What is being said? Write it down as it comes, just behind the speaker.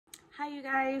Hi you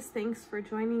guys, thanks for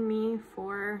joining me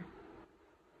for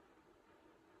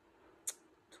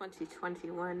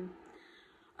 2021.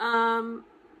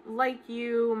 Like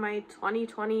you, my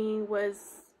 2020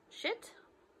 was shit,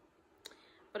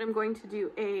 but I'm going to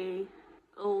do a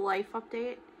life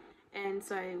update, and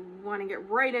so I want to get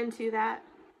right into that.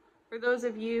 For those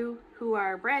of you who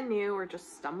are brand new or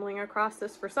just stumbling across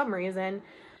this for some reason,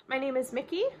 my name is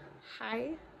Mickey.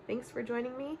 Hi, thanks for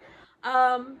joining me.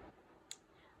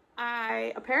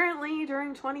 I apparently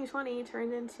during 2020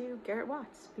 turned into Garrett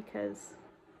Watts because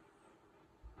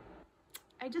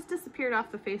I just disappeared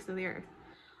off the face of the earth.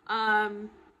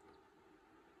 But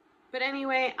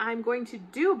anyway, I'm going to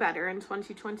do better in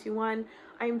 2021.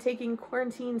 I'm taking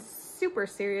quarantine super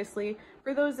seriously.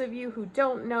 For those of you who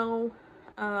don't know,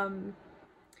 I'm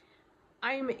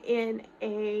in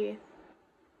a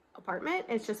apartment.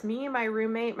 It's just me and my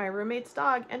roommate, my roommate's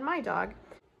dog, and my dog.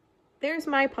 There's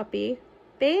my puppy,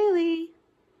 Bailey.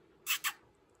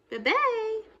 Bebe.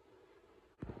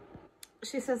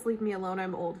 She says, leave me alone,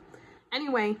 I'm old.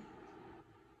 Anyway,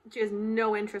 she has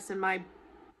no interest in my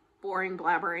boring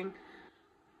blabbering.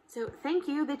 So thank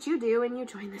you that you do and you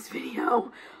join this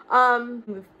video.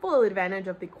 With full advantage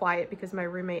of the quiet because my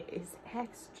roommate is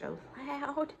extra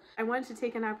loud. I wanted to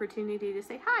take an opportunity to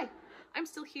say, hi, I'm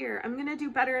still here. I'm gonna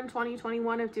do better in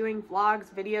 2021 of doing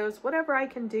vlogs, videos, whatever I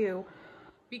can do,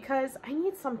 because I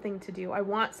need something to do. I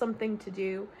want something to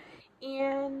do,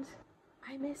 and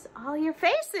I miss all your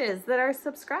faces that are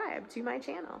subscribed to my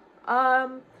channel.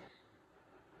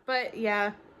 But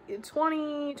yeah,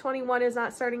 2021 is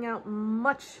not starting out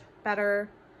much better.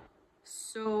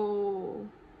 So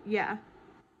yeah.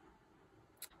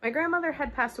 My grandmother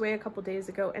had passed away a couple days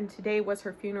ago, and today was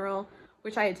her funeral,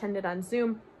 which I attended on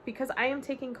Zoom because I am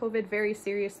taking COVID very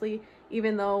seriously,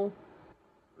 even though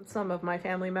some of my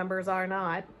family members are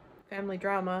not. Family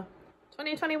drama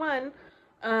 2021.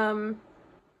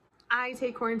 I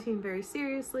take quarantine very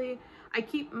seriously. I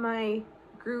keep my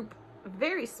group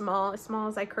very small, as small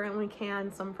as I currently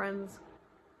can. Some friends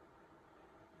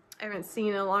I haven't seen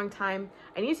in a long time.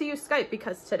 I need to use Skype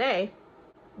because today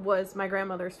was my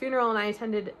grandmother's funeral and I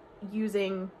attended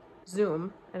using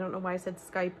Zoom. I don't know why I said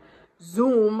Skype.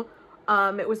 Zoom.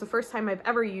 It was the first time I've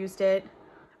ever used it.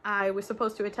 I was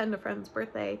supposed to attend a friend's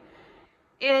birthday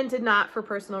and did not for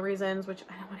personal reasons, which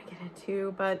I don't want to get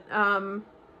into, but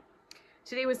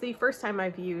today was the first time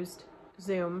I've used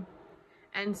Zoom,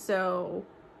 and so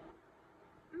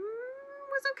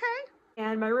was okay.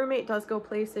 And my roommate does go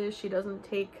places. She doesn't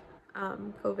take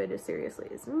COVID as seriously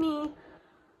as me.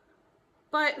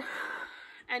 But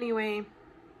anyway,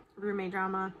 roommate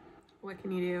drama, what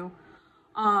can you do?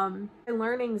 And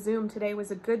learning Zoom today was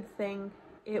a good thing.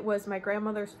 It was my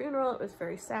grandmother's funeral. It was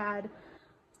very sad.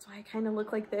 That's why I kind of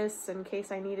look like this in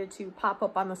case I needed to pop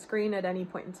up on the screen at any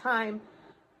point in time,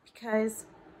 because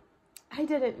I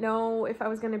didn't know if I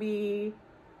was going to be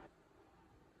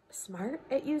smart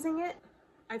at using it.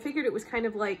 I figured it was kind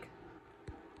of like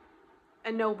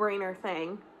a no-brainer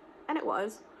thing, and it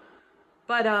was.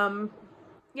 But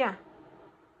yeah,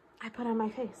 I put on my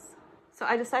face. So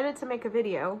I decided to make a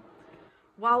video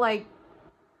while I,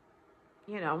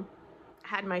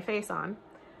 had my face on.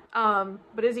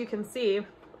 But as you can see,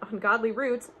 Ungodly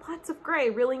Roots, lots of gray,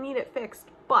 really need it fixed.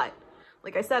 But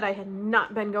like I said, I had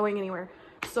not been going anywhere.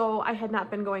 So I had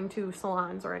not been going to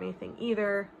salons or anything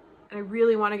either. And I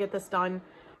really want to get this done.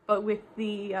 But with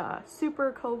the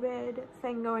super COVID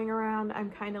thing going around, I'm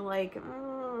kind of like,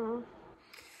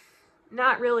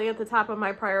 not really at the top of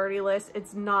my priority list.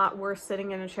 It's not worth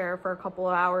sitting in a chair for a couple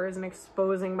of hours and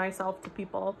exposing myself to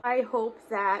people. I hope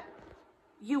that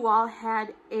you all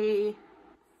had a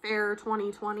fair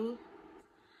 2020.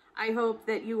 I hope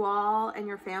that you all and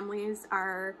your families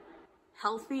are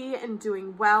healthy and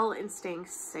doing well and staying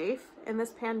safe in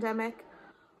this pandemic.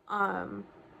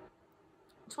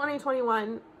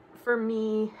 2021 for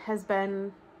me has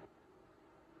been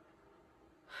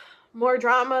more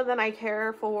drama than I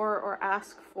care for or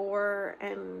ask for,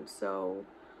 and so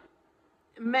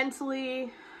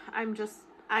mentally I'm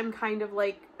kind of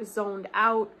like zoned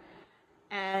out,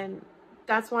 and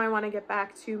that's why I want to get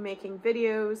back to making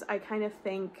videos. I kind of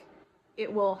think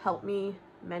it will help me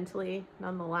mentally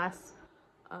nonetheless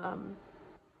to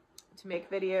make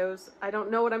videos. I don't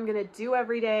know what I'm gonna do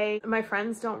every day. My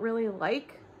friends don't really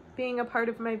like being a part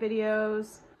of my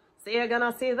videos, so you're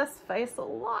gonna see this face a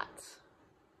lot.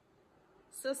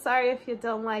 So sorry if you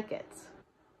don't like it.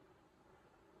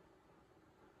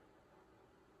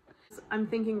 I'm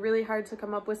thinking really hard to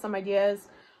come up with some ideas.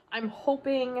 I'm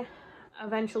hoping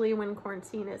eventually when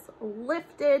quarantine is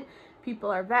lifted, people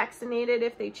are vaccinated.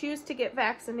 If they choose to get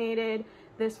vaccinated,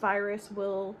 this virus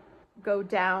will go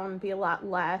down, be a lot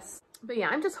less. But yeah,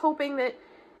 I'm just hoping that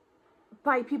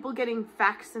by people getting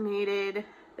vaccinated,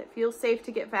 that feel safe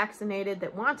to get vaccinated,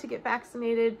 that want to get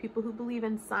vaccinated, people who believe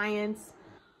in science,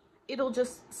 it'll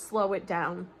just slow it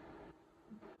down.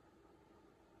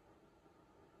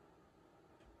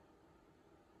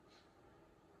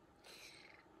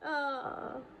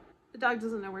 The dog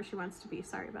doesn't know where she wants to be.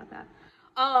 Sorry about that.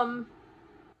 And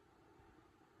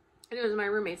it was my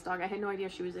roommate's dog. I had no idea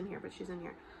she was in here, but she's in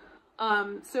here.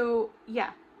 So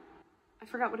yeah, I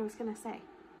forgot what I was gonna say.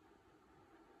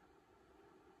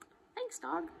 Thanks,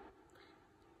 dog.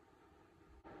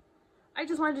 I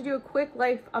just wanted to do a quick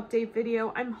life update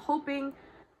video. I'm hoping,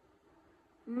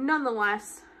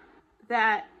 nonetheless,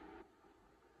 that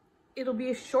it'll be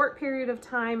a short period of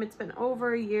time. It's been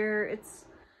over a year. It's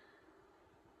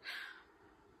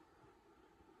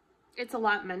a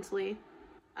lot mentally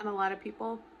on a lot of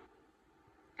people.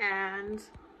 And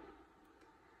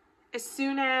as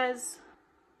soon as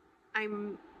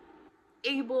I'm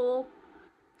able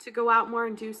to go out more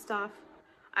and do stuff,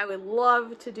 I would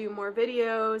love to do more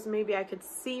videos. Maybe I could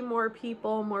see more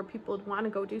people would want to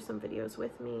go do some videos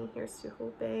with me. Here's to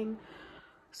hoping.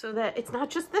 So that it's not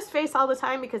just this face all the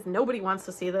time, because nobody wants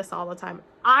to see this all the time.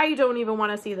 I don't even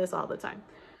want to see this all the time.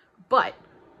 But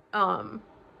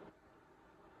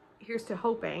here's to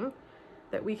hoping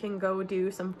that we can go do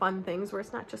some fun things where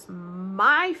it's not just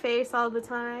my face all the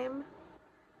time.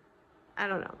 I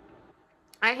don't know.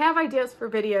 I have ideas for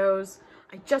videos.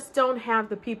 I just don't have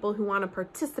the people who want to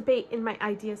participate in my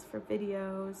ideas for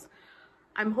videos.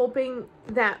 I'm hoping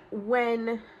that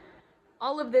when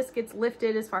all of this gets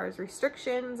lifted as far as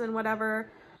restrictions and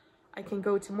whatever, I can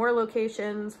go to more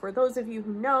locations. For those of you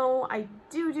who know, I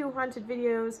do haunted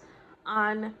videos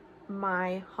on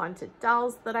my haunted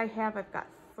dolls that I have. I've got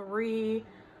 3.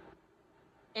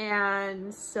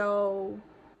 And so,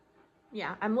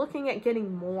 yeah, I'm looking at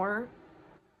getting more.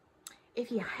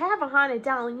 If you have a haunted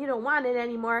doll and you don't want it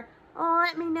anymore,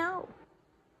 let me know.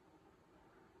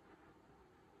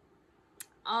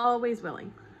 Always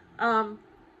willing. And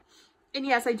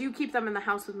yes, I do keep them in the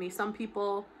house with me. Some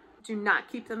people do not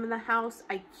keep them in the house.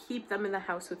 I keep them in the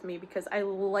house with me because I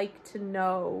like to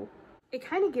know. It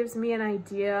kind of gives me an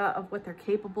idea of what they're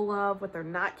capable of, what they're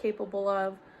not capable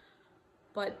of.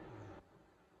 But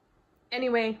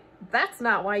anyway, that's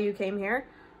not why you came here.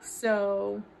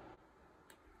 So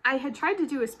I had tried to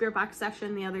do a spirit box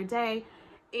session the other day,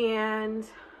 and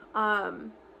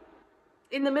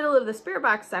in the middle of the spirit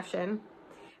box session,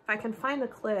 if I can find the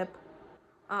clip,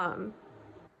 I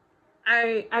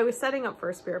was setting up for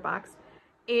a spirit box,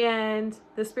 and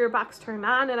the spirit box turned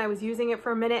on, and I was using it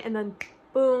for a minute, and then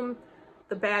boom,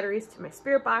 the batteries to my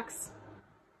spirit box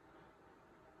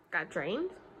got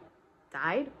drained,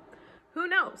 died, who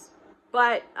knows?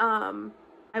 But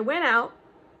I went out.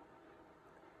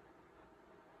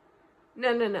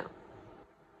 No.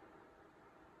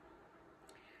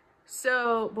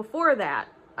 So before that,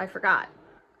 I forgot.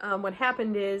 What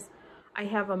happened is I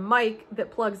have a mic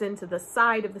that plugs into the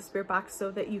side of the spirit box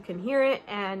so that you can hear it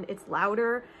and it's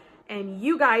louder, and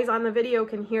you guys on the video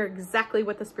can hear exactly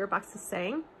what the spirit box is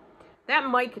saying. That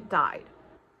mic died.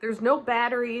 There's no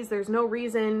batteries. There's no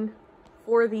reason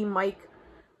for the mic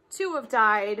to have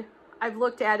died. I've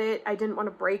looked at it. I didn't want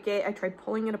to break it. I tried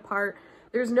pulling it apart.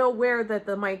 There's nowhere that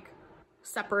the mic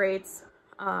separates.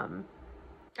 I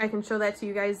can show that to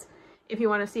you guys if you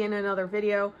want to see in another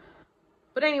video.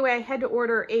 But anyway, I had to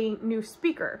order a new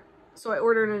speaker. So I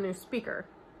ordered a new speaker.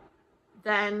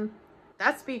 Then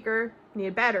that speaker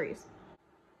needed batteries.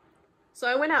 So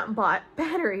I went out and bought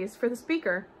batteries for the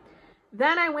speaker.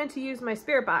 Then I went to use my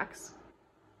spirit box.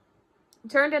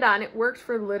 Turned it on. It worked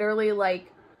for literally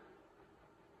like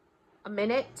a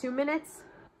minute, 2 minutes,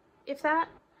 if that.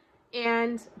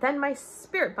 And then my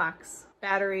spirit box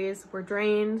batteries were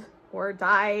drained or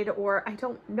died, or I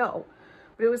don't know.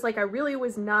 But it was like I really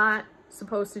was not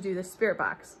supposed to do the spirit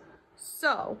box.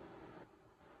 So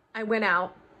I went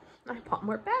out, I bought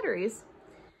more batteries.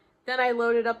 Then I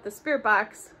loaded up the spirit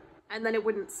box, and then it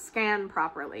wouldn't scan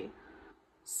properly.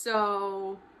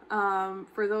 So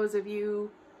for those of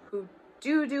you who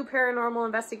do paranormal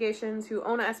investigations, who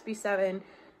own a SB7,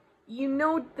 you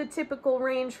know the typical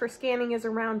range for scanning is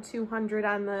around 200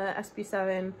 on the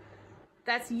SB7.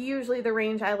 That's usually the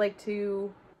range I like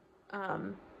to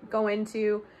go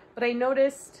into. But I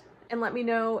noticed, and let me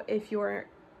know if you're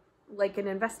like an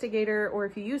investigator or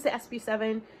if you use the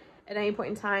SB7 at any point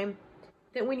in time,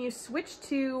 that when you switch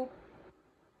to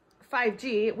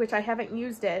 5G, which I haven't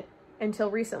used it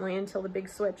until recently, until the big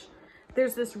switch,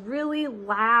 there's this really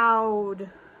loud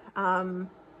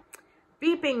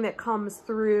beeping that comes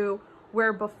through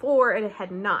where before it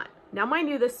had not. Now, mind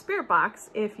you, this spirit box,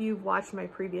 if you've watched my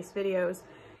previous videos,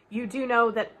 you do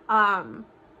know that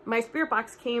my spirit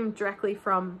box came directly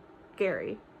from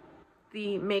Gary,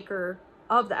 the maker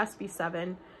of the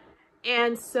SB7.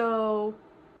 And so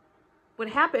what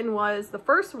happened was the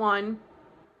first one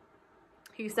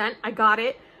he sent, I got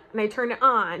it and I turned it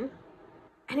on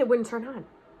and it wouldn't turn on.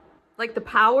 Like the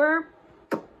power,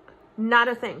 not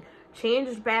a thing.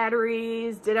 Changed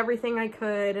batteries, did everything I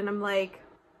could, and I'm like,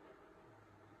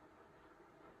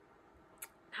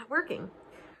 not working.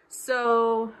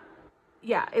 So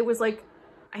yeah, it was like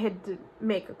I had to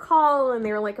make a call and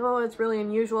they were like, oh, it's really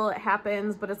unusual, it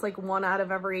happens, but it's like 1 out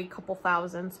of every couple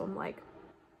thousand. So I'm like,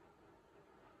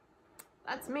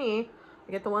 that's me.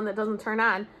 I get the one that doesn't turn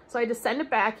on. So I had to send it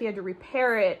back, he had to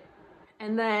repair it,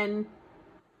 and then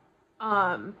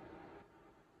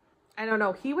I don't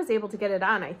know, he was able to get it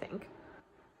on, I think.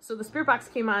 So the spirit box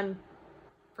came on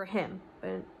for him, but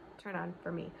it didn't turn on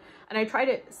for me. And I tried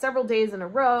it several days in a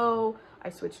row. I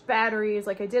switched batteries,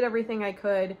 like I did everything I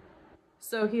could.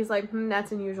 So he's like,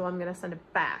 that's unusual, I'm gonna send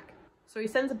it back. So he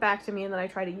sends it back to me and then I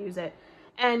try to use it.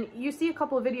 And you see a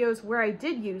couple of videos where I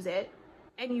did use it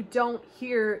and you don't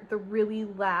hear the really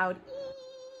loud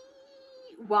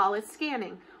ee while it's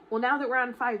scanning. Well, now that we're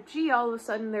on 5G, all of a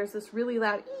sudden there's this really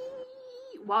loud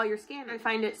ee while you're scanning. I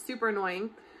find it super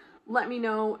annoying. Let me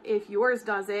know if yours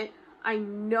does it. I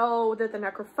know that the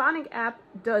Necrophonic app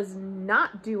does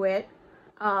not do it.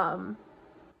 The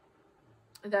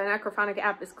Necrophonic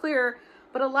app is clear,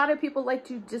 but a lot of people like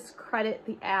to discredit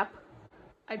the app.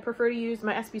 I'd prefer to use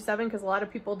my SB7 because a lot of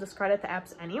people discredit the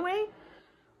apps anyway.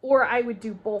 Or I would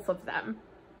do both of them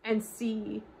and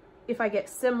see if I get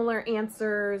similar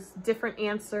answers, different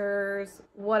answers,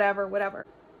 whatever.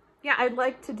 Yeah, I'd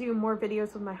like to do more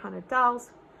videos with my haunted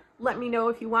dolls. Let me know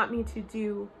if you want me to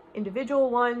do individual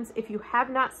ones. If you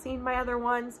have not seen my other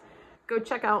ones, go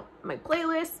check out my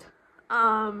playlist.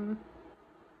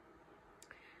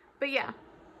 But yeah,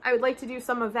 I would like to do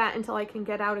some of that until I can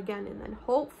get out again, and then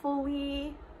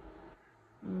hopefully,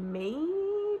 maybe,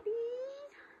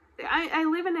 I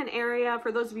live in an area,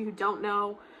 for those of you who don't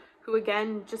know, who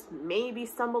again, just maybe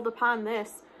stumbled upon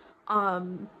this, I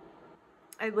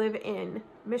live in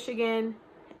Michigan,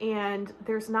 and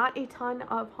there's not a ton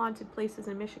of haunted places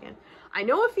in Michigan. I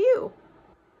know a few.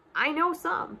 I know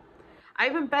some. I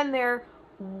haven't been there.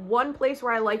 One place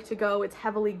where I like to go, it's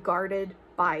heavily guarded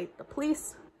by the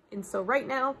police. And so right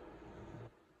now,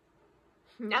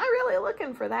 not really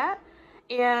looking for that.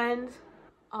 And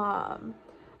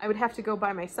I would have to go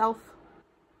by myself.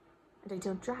 And I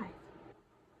don't drive.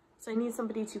 So I need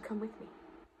somebody to come with me.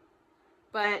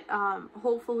 But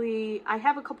hopefully, I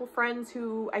have a couple friends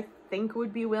who I think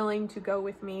would be willing to go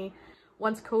with me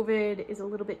once COVID is a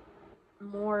little bit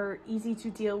more easy to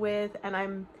deal with, and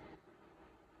I'm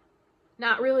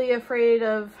not really afraid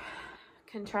of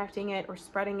contracting it or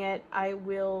spreading it. I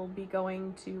will be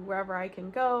going to wherever I can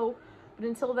go, but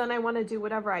until then I want to do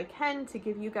whatever I can to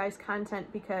give you guys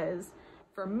content, because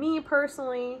for me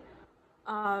personally,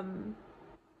 I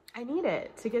need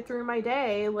it to get through my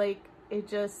day. Like, it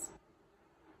just,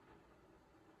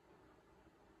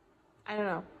 I don't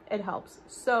know, it helps.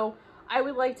 So I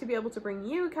would like to be able to bring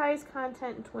you guys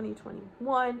content in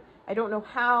 2021. I don't know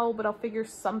how, but I'll figure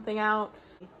something out.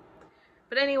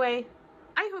 But anyway,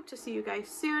 I hope to see you guys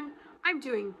soon. I'm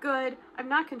doing good. I'm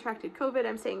not contracted COVID.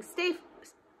 I'm staying safe.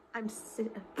 I'm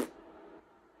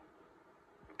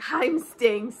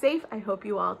staying safe. I hope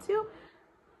you all too.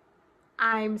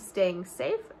 I'm staying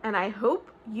safe, and I hope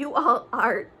you all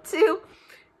are too.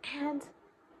 And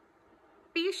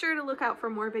be sure to look out for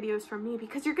more videos from me,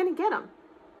 because you're gonna get them.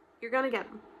 You're gonna get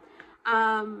them.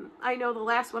 I know the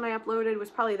last one I uploaded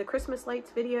was probably the Christmas lights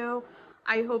video.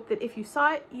 I hope that if you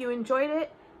saw it, you enjoyed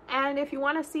it. And if you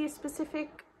want to see a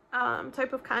specific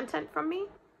type of content from me,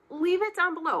 leave it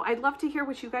down below. I'd love to hear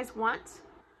what you guys want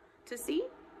to see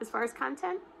as far as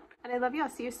content. And I love you. I'll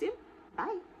see you soon.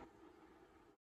 Bye.